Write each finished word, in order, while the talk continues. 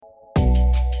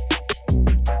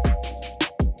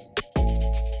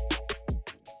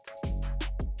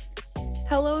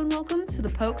Hello and welcome to the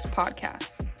Pokes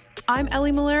Podcast. I'm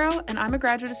Ellie Malero, and I'm a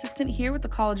graduate assistant here with the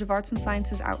College of Arts and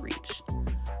Sciences Outreach.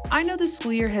 I know this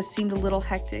school year has seemed a little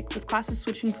hectic, with classes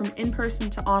switching from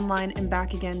in-person to online and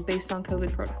back again based on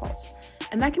COVID protocols.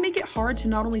 And that can make it hard to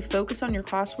not only focus on your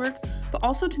classwork, but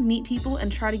also to meet people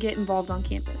and try to get involved on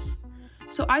campus.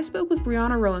 So I spoke with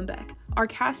Brianna Roenbeck, our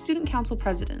CAS Student Council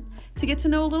president, to get to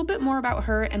know a little bit more about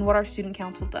her and what our student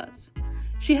council does.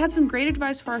 She had some great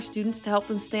advice for our students to help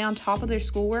them stay on top of their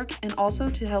schoolwork and also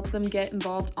to help them get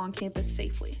involved on campus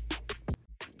safely.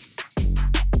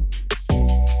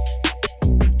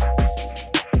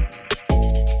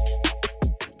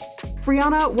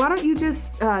 Brianna, why don't you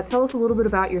just tell us a little bit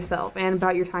about yourself and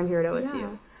about your time here at OSU? Yeah.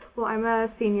 Well, I'm a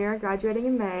senior graduating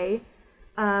in May.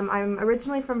 I'm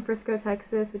originally from Frisco,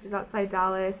 Texas, which is outside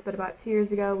Dallas, but about 2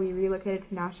 years ago we relocated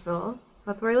to Nashville. So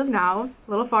that's where I live now,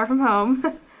 a little far from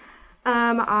home.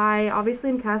 I obviously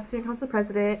am CAS Student Council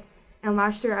president, and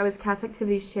last year I was CAS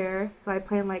Activities chair, so I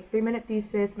planned like 3-minute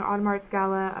thesis, an autumn arts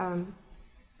gala,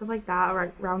 stuff like that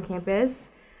around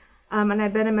campus. And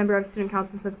I've been a member of Student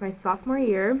Council since my sophomore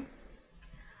year.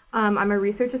 I'm a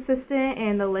research assistant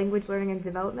in the Language Learning and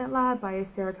Development Lab by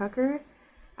Sarah Cucker.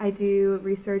 I do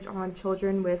research on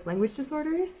children with language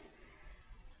disorders.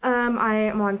 I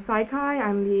am on Psi-Chi.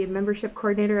 I'm the membership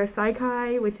coordinator of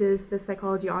Psi-Chi, which is the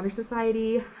Psychology Honor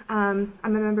Society. I'm a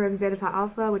member of Zeta Tau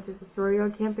Alpha, which is a sorority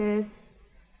on campus.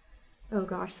 Oh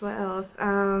gosh, what else?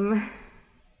 I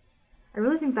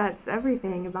really think that's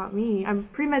everything about me. I'm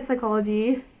pre-med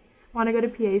psychology, want to go to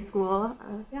PA school.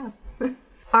 Yeah.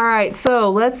 All right,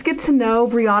 so let's get to know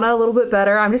Brianna a little bit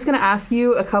better. I'm just going to ask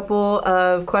you a couple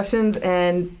of questions,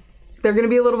 and they're going to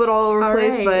be a little bit all over the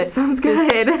place, but sounds good.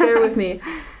 Just bear with me.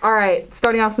 All right,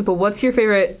 starting off simple. What's your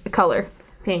favorite color?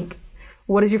 Pink.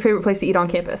 What is your favorite place to eat on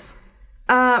campus?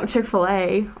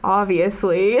 Chick-fil-A,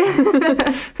 obviously.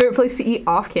 Favorite place to eat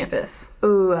off campus?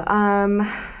 Ooh,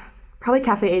 probably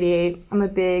Cafe 88. I'm a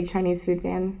big Chinese food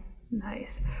fan.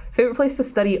 Nice. Favorite place to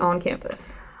study on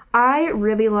campus? I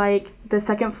really like the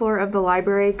second floor of the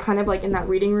library, kind of like in that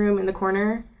reading room in the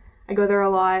corner. I go there a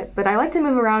lot, but I like to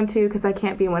move around too because I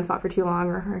can't be in one spot for too long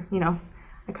or,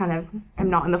 I kind of am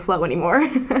not in the flow anymore.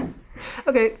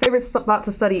 Okay, favorite spot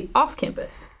to study off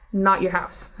campus, not your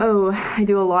house? Oh, I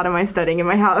do a lot of my studying in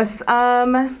my house.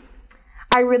 I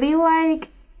really like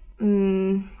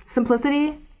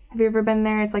Simplicity. Have you ever been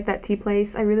there? It's like that tea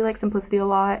place. I really like Simplicity a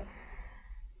lot.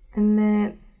 And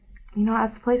then,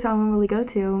 that's the place I don't really go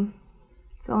to.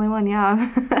 It's the only one,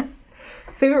 yeah.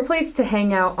 Favorite place to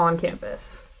hang out on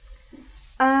campus?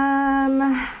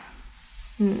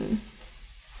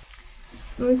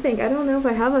 Let me think. I don't know if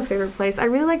I have a favorite place. I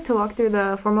really like to walk through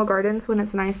the formal gardens when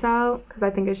it's nice out because I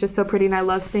think it's just so pretty, and I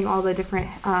love seeing all the different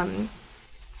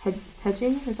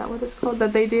hedging, is that what it's called,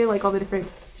 that they do, like all the different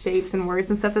shapes and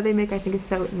words and stuff that they make. I think is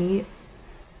so neat.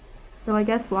 So I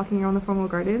guess walking around the formal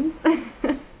gardens.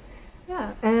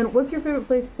 Yeah. And what's your favorite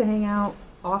place to hang out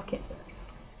off campus?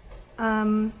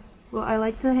 Well, I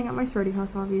like to hang out at my sorority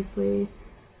house, obviously.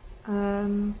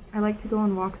 I like to go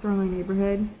on walks around my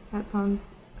neighborhood. That sounds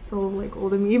so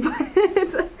old of me, but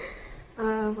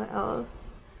what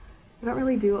else? I don't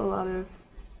really do a lot of,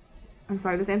 I'm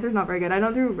sorry, this answer's not very good. I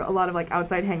don't do a lot of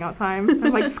outside hangout time.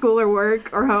 I'm like school or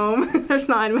work or home. There's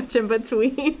not much in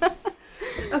between.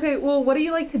 Okay, well, what do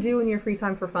you like to do in your free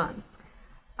time for fun?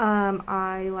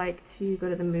 I like to go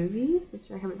to the movies,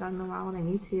 which I haven't done in a while and I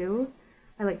need to.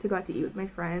 I like to go out to eat with my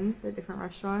friends at different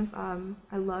restaurants.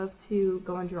 I love to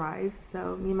go on drives,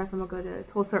 so me and my friend will go to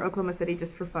Tulsa or Oklahoma City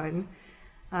just for fun.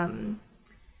 I'm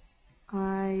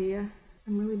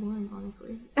really boring,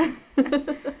 honestly.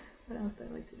 What else do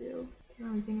I like to do? Can't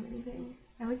really think of anything.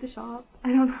 I like to shop. I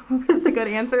don't know if that's a good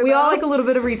answer. We all like a little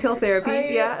bit of retail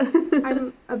therapy, yeah. I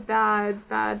have a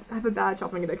bad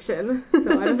shopping addiction,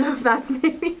 so I don't know if that's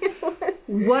maybe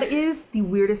one. What is the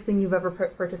weirdest thing you've ever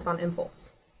purchased on impulse?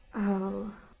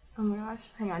 Oh my gosh.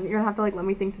 Hang on, you're gonna have to let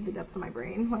me think to the depths of my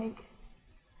brain.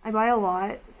 I buy a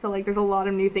lot, so there's a lot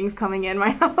of new things coming in my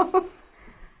house.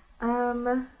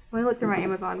 Let me look through my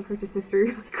Amazon purchase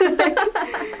history really quick.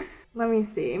 Let me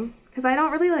see, because I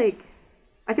don't really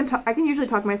I can usually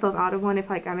talk myself out of one if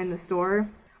I'm in the store.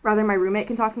 Rather, my roommate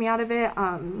can talk me out of it.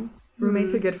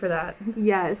 Roommates are good for that.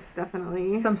 Yes,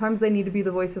 definitely. Sometimes they need to be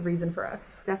the voice of reason for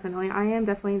us. Definitely. I am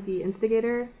definitely the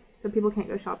instigator, so people can't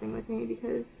go shopping with me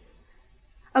because...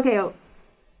 Okay,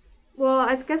 well,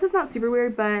 I guess it's not super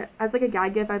weird, but as a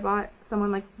gag gift, I bought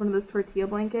someone one of those tortilla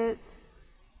blankets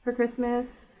for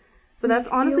Christmas. So that's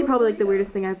honestly probably the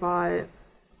weirdest thing I bought.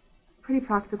 Pretty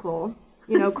practical.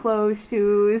 Clothes,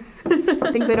 shoes,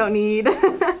 things I don't need.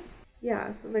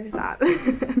 Yeah, so there's that.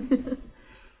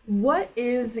 What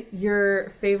is your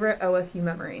favorite OSU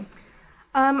memory?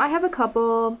 I have a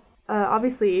couple.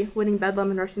 Obviously, winning Bedlam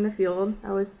and rushing the field.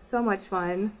 That was so much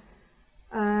fun.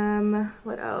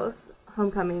 What else?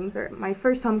 Homecomings. My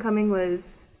first homecoming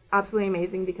was absolutely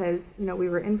amazing because, you know,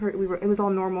 it was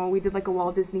all normal. We did like a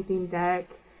Walt Disney themed deck,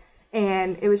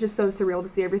 and it was just so surreal to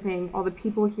see everything, all the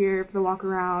people here, the walk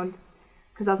around,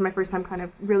 because that was my first time kind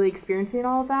of really experiencing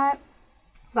all of that.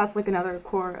 So that's like another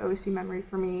core OSU memory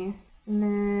for me. And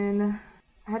then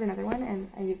I had another one,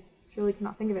 and I truly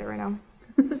cannot think of it right now.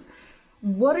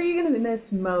 What are you going to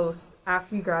miss most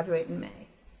after you graduate in May?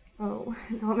 Oh,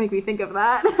 don't make me think of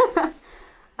that.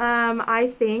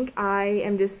 I think I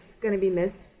am just going to be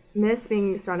miss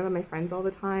being surrounded by my friends all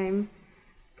the time,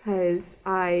 because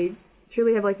I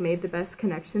truly have like made the best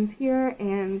connections here,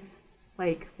 and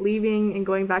like leaving and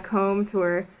going back home to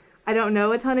where I don't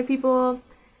know a ton of people,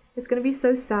 it's going to be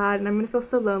so sad, and I'm going to feel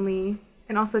so lonely.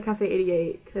 And also Cafe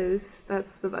 88, because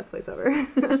that's the best place ever.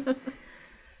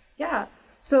 Yeah.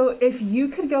 So if you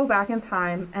could go back in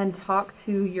time and talk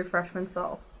to your freshman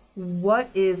self, what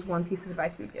is one piece of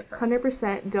advice you would give her?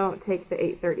 100% don't take the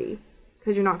 8:30,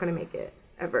 because you're not going to make it,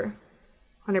 ever.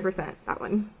 100% that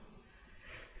one.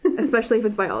 Especially if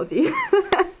it's biology.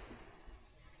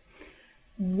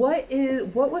 What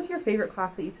was your favorite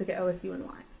class that you took at OSU and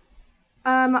why?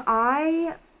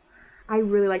 I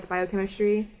really liked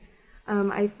biochemistry.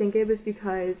 I think it was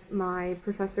because my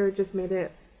professor just made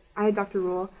it, I had Dr.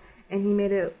 Rule, and he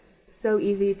made it so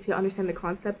easy to understand the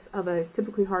concepts of a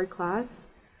typically hard class.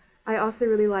 I also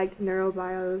really liked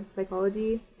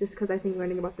neurobiopsychology, just because I think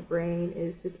learning about the brain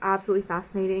is just absolutely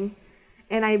fascinating.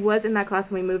 And I was in that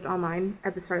class when we moved online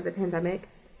at the start of the pandemic,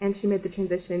 and she made the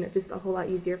transition just a whole lot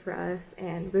easier for us,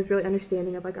 and was really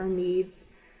understanding of like our needs,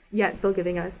 yet still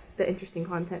giving us the interesting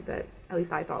content that at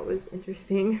least I thought was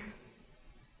interesting.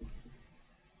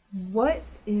 What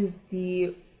is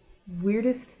the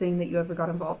weirdest thing that you ever got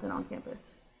involved in on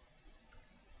campus?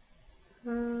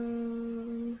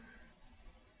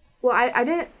 Well, I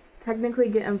didn't technically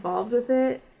get involved with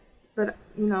it, but,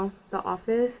 you know, the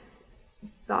office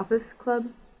club.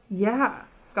 Yeah,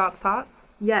 Scott's Tots?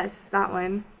 Yes, that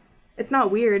one. It's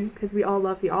not weird, because we all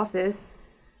love The Office,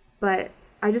 but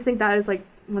I just think that is, like,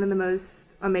 one of the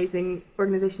most amazing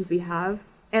organizations we have.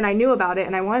 And I knew about it,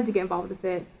 and I wanted to get involved with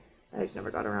it. I just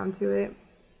never got around to it.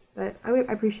 But I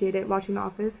appreciate it, watching The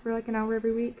Office for like an hour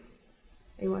every week.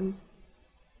 A1.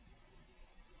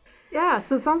 Yeah,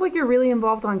 so it sounds like you're really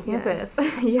involved on campus.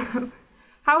 Yes. Yeah.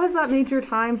 How has that made your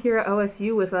time here at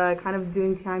OSU with kind of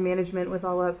doing time management with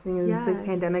all up in the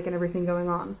pandemic and everything going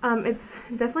on? It's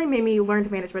definitely made me learn to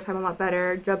manage my time a lot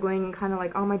better, juggling kind of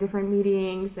like all my different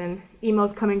meetings and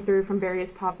emails coming through from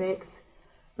various topics.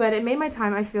 But it made my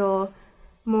time, I feel,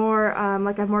 more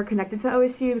like I'm more connected to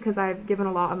OSU, because I've given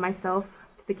a lot of myself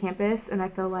to the campus, and I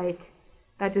feel like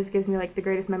that just gives me like the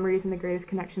greatest memories and the greatest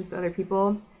connections to other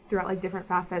people throughout like different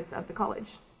facets of the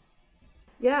college.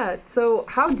 Yeah, so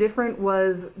how different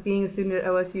was being a student at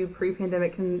OSU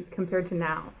pre-pandemic compared to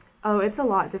now? Oh, it's a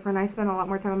lot different. I spend a lot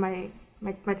more time on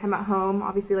my time at home,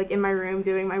 obviously like in my room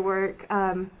doing my work.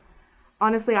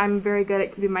 Honestly, I'm very good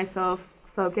at keeping myself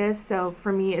focused, so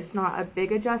for me it's not a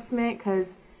big adjustment,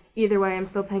 because either way I'm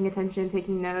still paying attention,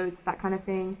 taking notes, that kind of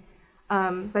thing.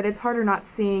 But it's harder not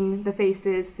seeing the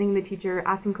faces, seeing the teacher,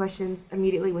 asking questions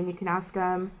immediately when you can ask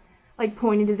them, like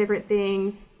pointing to different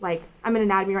things. Like I'm in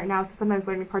anatomy right now, so sometimes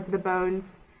learning parts of the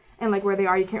bones and like where they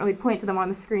are, you can't really point to them on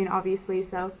the screen, obviously.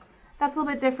 So that's a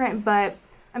little bit different, but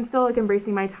I'm still like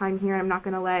embracing my time here. I'm not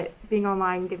going to let being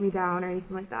online get me down or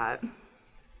anything like that.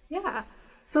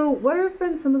 So what have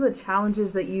been some of the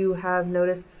challenges that you have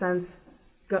noticed since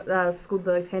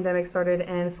the pandemic started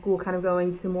and school kind of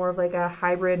going to more of like a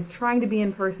hybrid, trying to be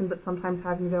in person but sometimes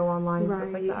having to go online and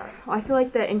stuff like that? Well, I feel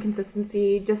like the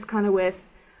inconsistency just kind of with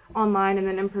online and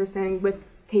then in person with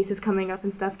cases coming up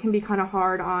and stuff can be kind of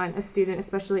hard on a student,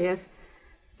 especially if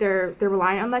they're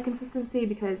reliant on that consistency,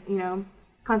 because, you know,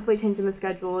 constantly changing the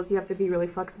schedules, you have to be really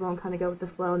flexible and kind of go with the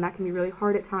flow, and that can be really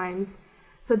hard at times.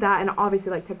 So that, and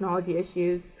obviously like technology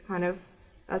issues, kind of,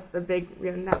 that's the big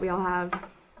reason that we all have.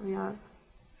 So yeah,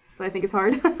 but I think it's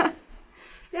hard.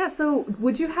 Yeah, so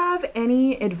would you have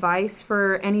any advice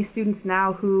for any students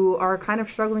now who are kind of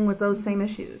struggling with those same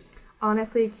issues?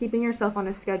 Honestly, keeping yourself on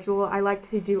a schedule. I like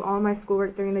to do all my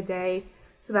schoolwork during the day,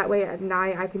 so that way at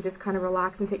night I can just kind of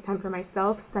relax and take time for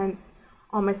myself. Since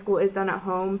all my school is done at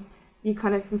home, you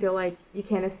kind of can feel like you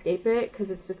can't escape it because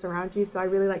it's just around you. So I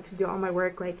really like to do all my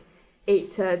work like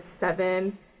 8 to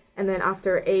 7, and then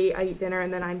after 8 I eat dinner,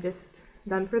 and then I'm just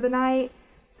done for the night.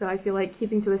 So I feel like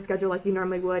keeping to a schedule like you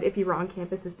normally would if you were on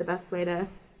campus is the best way to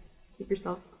keep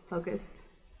yourself focused.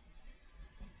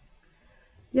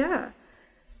 Yeah.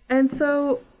 And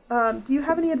so, do you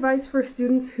have any advice for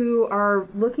students who are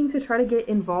looking to try to get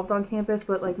involved on campus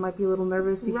but like might be a little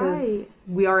nervous because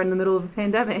we are in the middle of a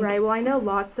pandemic? Right. Well, I know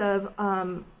lots of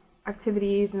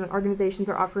activities and organizations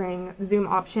are offering Zoom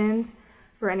options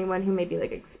for anyone who may be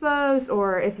like exposed,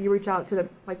 or if you reach out to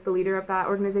the leader of that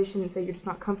organization and say you're just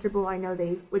not comfortable, I know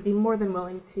they would be more than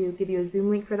willing to give you a Zoom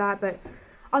link for that. But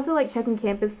also like checking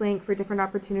Campus Link for different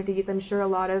opportunities. I'm sure a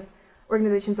lot of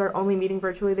organizations are only meeting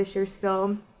virtually this year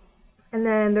still. And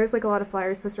then there's like a lot of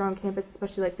flyers posted around campus,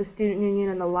 especially like the student union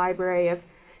and the library, of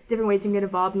different ways you can get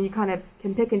involved, and you kind of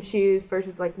can pick and choose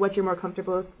versus like what you're more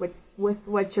comfortable with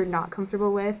what you're not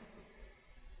comfortable with.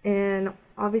 And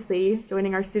obviously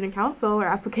joining our student council, our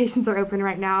applications are open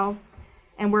right now,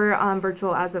 and we're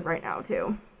virtual as of right now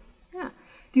too. Yeah.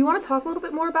 Do you want to talk a little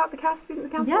bit more about the CAS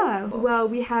Student Council? Yeah. Well,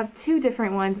 we have two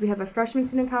different ones. We have a freshman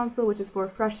student council, which is for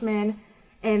freshmen,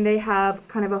 and they have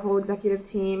kind of a whole executive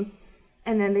team.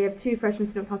 And then they have two freshman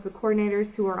student council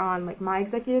coordinators who are on like my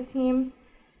executive team.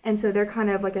 And so they're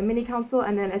kind of like a mini council.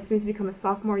 And then as soon as you become a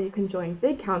sophomore, you can join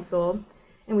big council.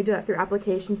 And we do that through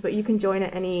applications, but you can join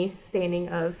at any standing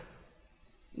of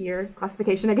year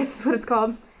classification, I guess is what it's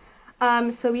called.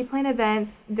 So we plan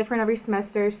events different every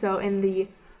semester. So in the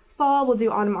fall, we'll do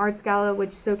Autumn Arts Gala,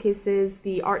 which showcases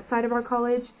the art side of our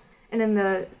college. And in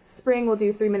the spring, we'll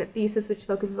do 3-minute thesis, which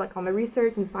focuses like on the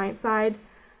research and science side.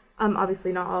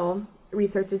 Obviously not all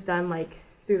research is done like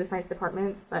through the science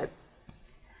departments,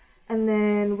 and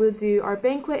then we'll do our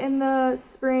banquet in the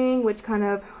spring, which kind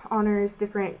of honors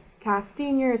different CAS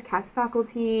seniors, CAS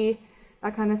faculty,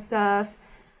 that kind of stuff.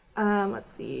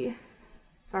 Let's see.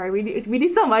 Sorry, we do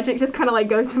so much, it just kind of like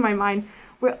goes to my mind.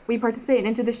 We participate in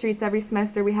Into the Streets every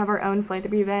semester. We have our own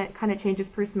philanthropy event, kind of changes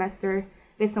per semester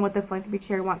based on what the philanthropy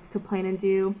chair wants to plan and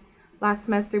do. Last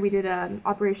semester we did an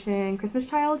Operation Christmas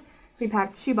Child, so we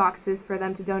packed shoe boxes for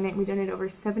them to donate. We donated over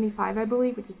 75, I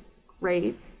believe, which is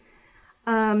great.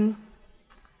 What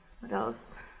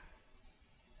else?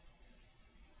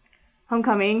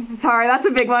 Homecoming. Sorry, that's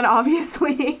a big one,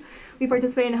 obviously. We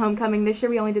participated in homecoming. This year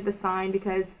we only did the sign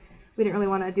because we didn't really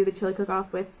want to do the chili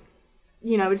cook-off with,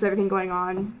 just everything going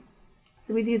on.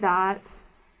 So we do that.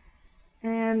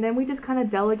 And then we just kind of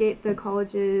delegate the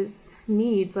college's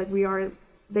needs.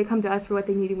 They come to us for what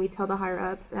they need, and we tell the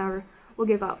higher-ups. Or we'll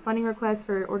give out funding requests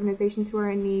for organizations who are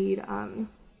in need, that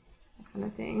kind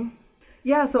of thing.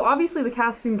 Yeah, so obviously the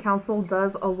CAS Student Council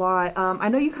does a lot. I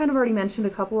know you kind of already mentioned a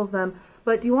couple of them,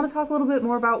 but do you want to talk a little bit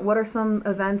more about what are some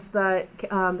events that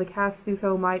the CAS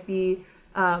Stuco might be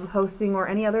hosting, or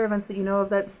any other events that you know of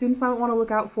that students might want to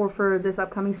look out for this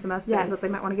upcoming semester that they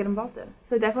might want to get involved in?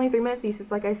 So definitely 3-minute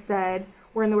thesis, like I said.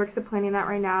 We're in the works of planning that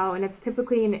right now, and it's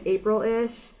typically in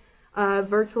April-ish.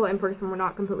 Virtual, in person, we're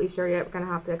not completely sure yet. We're going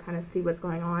to have to kind of see what's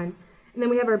going on. And then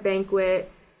we have our banquet,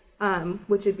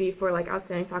 which would be for like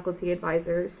outstanding faculty,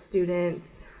 advisors,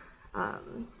 students,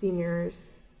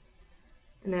 seniors.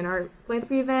 And then our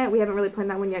philanthropy event, we haven't really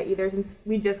planned that one yet either, since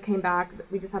we just came back.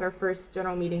 We just had our first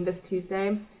general meeting this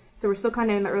Tuesday. So we're still kind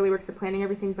of in the early works of planning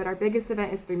everything, but our biggest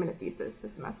event is 3-minute thesis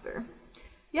this semester.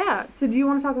 Yeah, so do you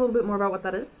want to talk a little bit more about what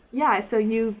that is? Yeah, so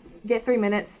you get 3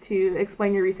 minutes to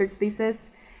explain your research thesis,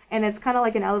 and it's kind of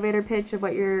like an elevator pitch of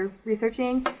what you're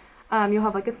researching. You'll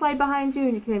have like a slide behind you,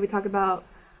 and you can maybe talk about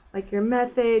like your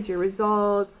methods, your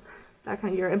results, that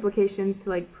kind of your implications to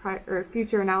like or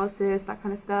future analysis, that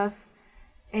kind of stuff.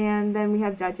 And then we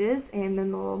have judges, and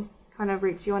then they'll kind of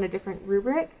rate you on a different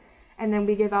rubric. And then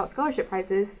we give out scholarship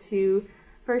prizes to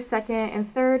first, second,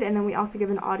 and third. And then we also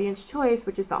give an audience choice,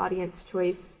 which is the audience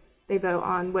choice. They vote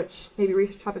on which maybe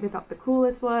research topic they thought the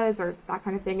coolest was, or that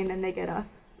kind of thing. And then they get a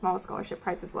small scholarship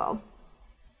prize as well.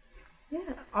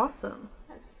 Yeah, awesome.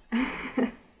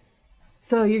 Yes.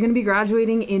 So you're going to be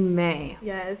graduating in May.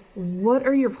 Yes. What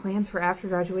are your plans for after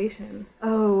graduation?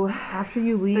 Oh, after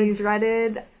you leave, the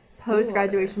dreaded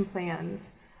post-graduation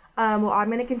plans. Well, I'm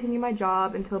going to continue my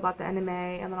job until about the end of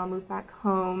May, and then I'll move back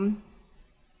home.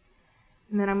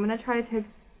 And then I'm going to try to take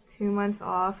 2 months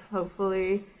off,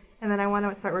 hopefully. And then I want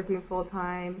to start working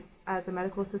full-time as a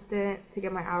medical assistant to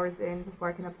get my hours in before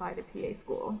I can apply to PA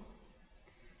school.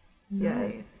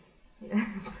 Nice.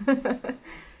 Yes.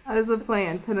 That was the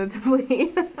plan,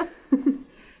 tentatively.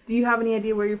 Do you have any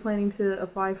idea where you're planning to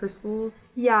apply for schools?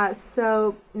 Yeah,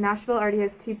 so Nashville already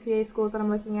has 2 PA schools that I'm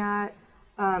looking at.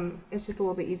 It's just a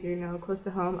little bit easier, close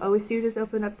to home. OSU just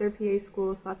opened up their PA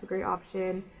school, so that's a great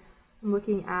option. I'm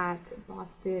looking at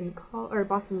Boston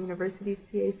University's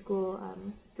PA school,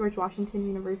 George Washington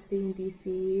University in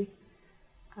DC.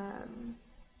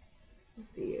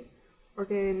 Let's see,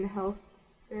 Oregon Health,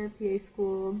 their PA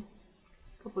school,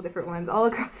 a couple different ones all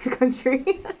across the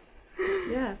country.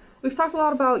 Yeah. We've talked a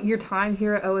lot about your time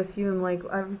here at OSU and like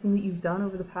everything that you've done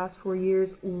over the past 4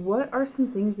 years. What are some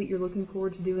things that you're looking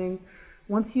forward to doing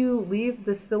once you leave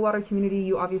the Stillwater community?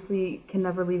 You obviously can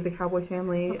never leave the Cowboy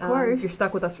family. Of course. You're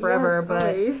stuck with us forever. Yes, but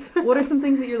always. What are some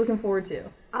things that you're looking forward to?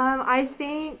 I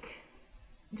think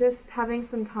just having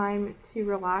some time to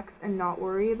relax and not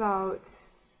worry about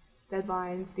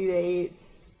deadlines, due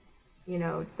dates,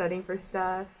 studying for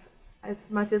stuff. As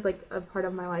much as like a part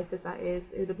of my life as that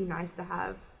is, it would be nice to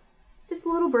have just a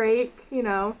little break.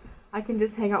 I can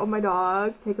just hang out with my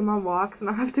dog, take him on walks, and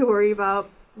not have to worry about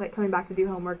like coming back to do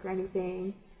homework or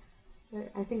anything. But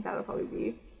I think that'll probably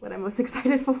be what I'm most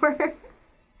excited for.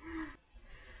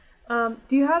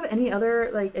 Do you have any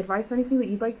other like advice or anything that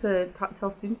you'd like to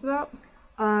tell students about?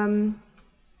 Are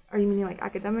you meaning like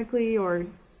academically or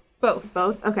both?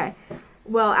 Both. Okay.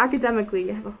 Well,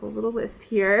 academically, I have a whole little list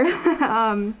here.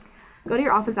 Go to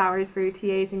your office hours for your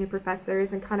TAs and your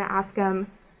professors and kind of ask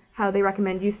them how they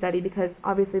recommend you study, because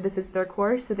obviously this is their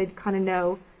course, so they kind of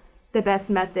know the best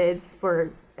methods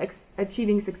for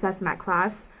achieving success in that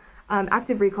class.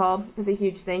 Active recall is a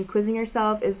huge thing. Quizzing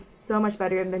yourself is so much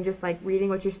better than just like reading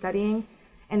what you're studying.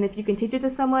 And if you can teach it to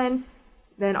someone,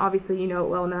 then obviously you know it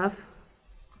well enough.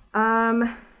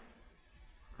 I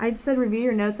said review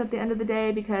your notes at the end of the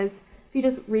day, because if you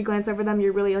just re-glance over them,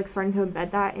 you're really like starting to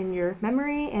embed that in your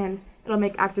memory, and it'll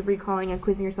make active recalling and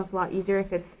quizzing yourself a lot easier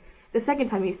if it's the second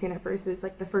time you stand it versus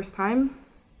like the first time.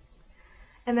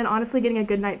 And then honestly, getting a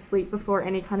good night's sleep before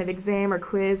any kind of exam or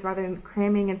quiz rather than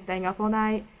cramming and staying up all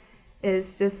night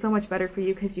is just so much better for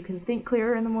you, because you can think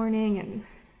clearer in the morning and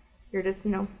you're just,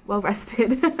 well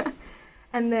rested.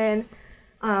 And then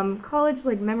college,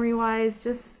 like memory-wise,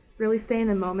 just really stay in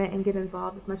the moment and get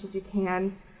involved as much as you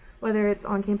can. Whether it's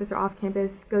on campus or off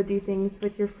campus, go do things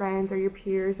with your friends or your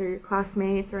peers or your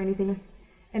classmates or anyone.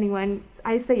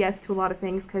 I say yes to a lot of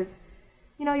things because,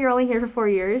 you're only here for 4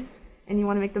 years and you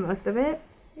want to make the most of it.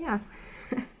 Yeah.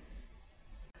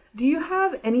 Do you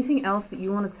have anything else that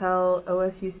you want to tell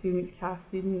OSU students, CAS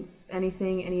students,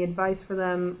 any advice for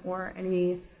them, or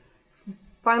any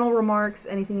final remarks,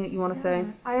 anything that you want to say?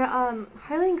 I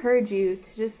highly encourage you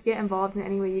to just get involved in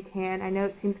any way you can. I know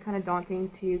it seems kind of daunting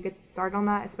to get started on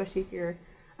that, especially if you're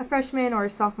a freshman or a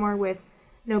sophomore with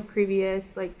no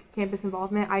previous campus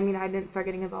involvement. I mean, I didn't start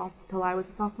getting involved until I was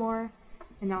a sophomore,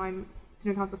 and now I'm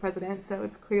student council president, so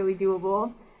it's clearly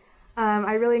doable.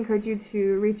 I really encourage you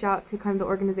to reach out to kind of the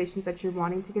organizations that you're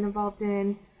wanting to get involved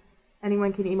in.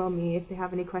 Anyone can email me if they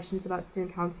have any questions about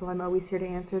student council. I'm always here to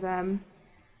answer them.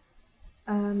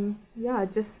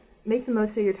 Just make the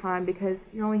most of your time,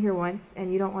 because you're only here once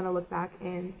and you don't want to look back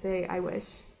and say, I wish.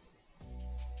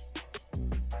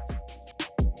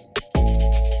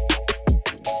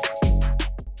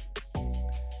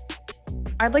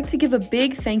 I'd like to give a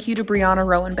big thank you to Brianna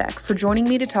Roenbeck for joining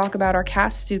me to talk about our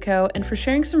CAS Stuco and for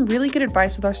sharing some really good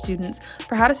advice with our students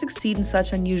for how to succeed in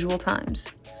such unusual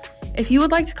times. If you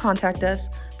would like to contact us,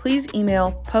 please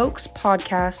email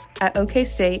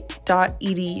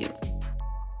pokespodcast@okstate.edu.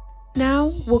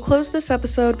 Now, we'll close this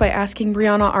episode by asking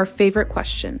Brianna our favorite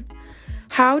question.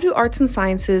 How do arts and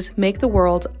sciences make the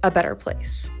world a better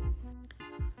place?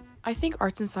 I think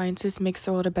arts and sciences makes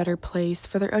the world a better place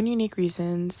for their own unique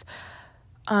reasons.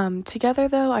 Together,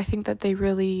 though, I think that they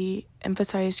really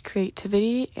emphasize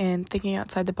creativity and thinking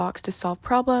outside the box to solve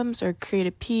problems or create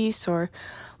a piece or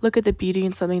look at the beauty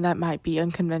in something that might be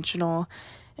unconventional.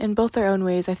 In both their own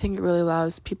ways, I think it really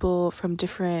allows people from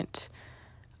different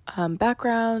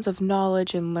backgrounds of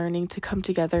knowledge and learning to come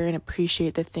together and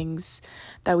appreciate the things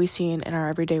that we see in our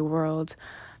everyday world.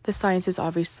 The sciences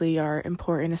obviously are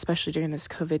important, especially during this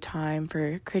COVID time,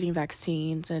 for creating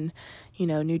vaccines and,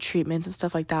 new treatments and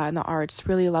stuff like that. And the arts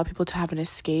really allow people to have an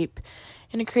escape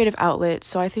and a creative outlet.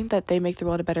 So I think that they make the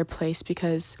world a better place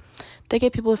because they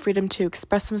give people the freedom to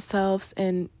express themselves,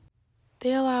 and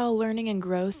they allow learning and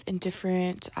growth in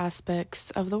different aspects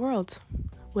of the world,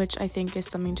 which I think is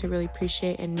something to really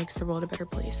appreciate and makes the world a better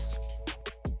place.